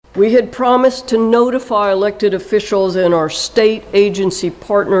We had promised to notify elected officials and our state agency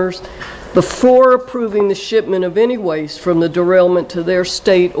partners before approving the shipment of any waste from the derailment to their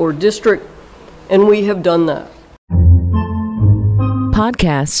state or district, and we have done that.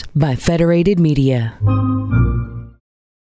 Podcasts by Federated Media.